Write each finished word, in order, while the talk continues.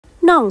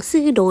น้อง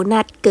ซื้อโด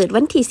นัทเกิด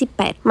วันที่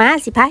18มา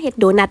สิพาเฮ็ด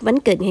โดนัทวัน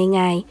เกิด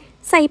ง่าย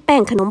ๆใส่แป้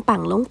งขนมปั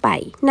งลงไป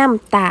น้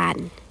ำตาล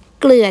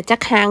เกลือจั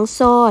กหาง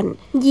ซ้อน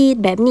ยีด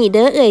แบบนี้เ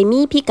ด้อมี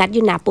พิกัดอ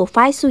ยู่หน้าโปรไฟ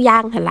ล์สุย่า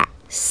งหั่นล่ะ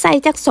ใส่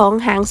จัก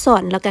2หางซ้อ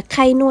นแล้วก็ไ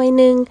ข่หน่วย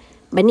นึง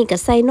บัดนี้ก็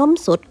ใส่นม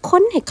สดค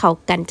นให้เข้า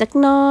กันจัก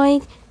หน่อย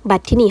บั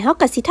ดทีนี้เฮา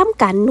ก็สิท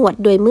ำการนวด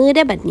ด้วยมือไ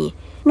ด้บัดนี้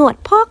นวด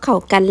พอเข้า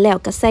กันแล้ว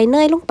ก็ใส่เน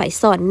ยลงไป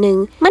ส่อนนึง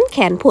มันแ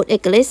ข็งโพด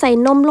ก็เลยใส่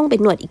นมลงไป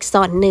นวดอีก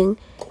ส่อนนึง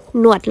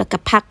นวดแล้วก็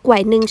พักไว้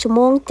1 ชั่วโ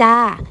มงจ้า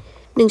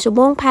1 ชั่วโ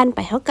มงผ่านไป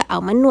เฮาก็เอา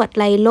มานวด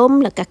ไล่ลม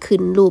แล้วก็ขึ้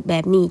นรูปแบ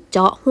บนี้เจ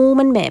าะหู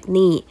มันแบบ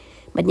นี้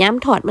บัดยาม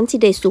ถอดมันสิ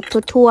ได้สุก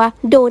ทั่ว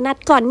ๆโดนัท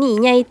ก้อนนี้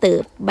ใหญ่เติ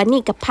บบัด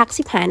นี้ก็พัก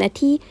15 นา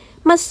ที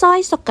มาซอย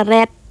ช็อกโกแล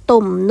ตต้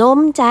มนม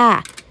จ้า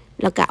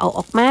แล้วก็เอาอ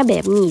อกมาแบ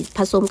บนี้ผ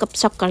สมกับ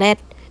ช็อกโกแลต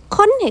ค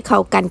นให้เข้า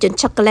กันจน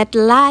ช็อกโกแลตล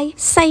ะลาย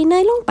ใส่เน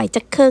ยลงไป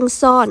จักเครื่อง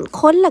ซ้อน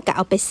คนแล้วก็เอ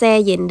าไปแช่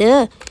เย็นเด้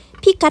อ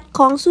พิกัดข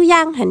องสุย่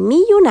างหันมี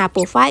อยู่หน้าโปร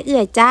ไฟล์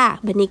จ้า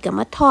บัดนี้ก็ม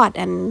าทอด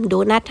โด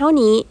นัทเท่า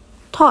นี้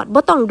ทอดบ่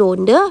ต้องโดน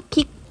เด้อพ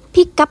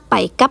ลิกกลับไป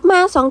กลับมา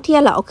2 เที่ย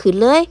แล้วเอาขึ้น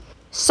เลย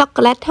ช็อกโก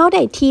แลตเฮาไ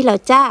ด้ที่แล้ว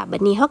จ้าบั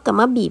ดนี้เฮาก็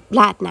มาบีบร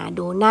าดหน้าโ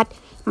ดนัท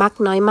มัก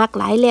น้อยมัก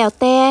หลายแล้ว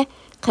แต่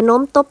ขน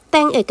มตกแ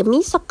ต่งก็มี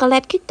ช็อกโกแล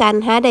ตคือกัน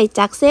หาได้จ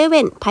ากเซเ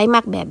ว่นไผมั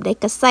กแบบใด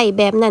ก็ใส่แ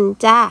บบนั้น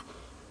จ้า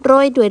โร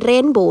ยด้วยเร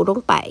นโบว์ลง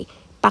ไป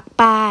ปัก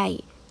ป้าย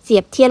เสี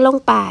ยบเทียนลง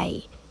ไป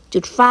จุ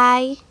ดไฟ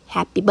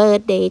Happy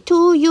birthday to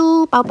you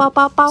เป่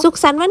าสุข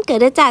สันต์วันเกิด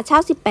เด้อจ้าชา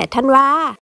ว18 ธันวา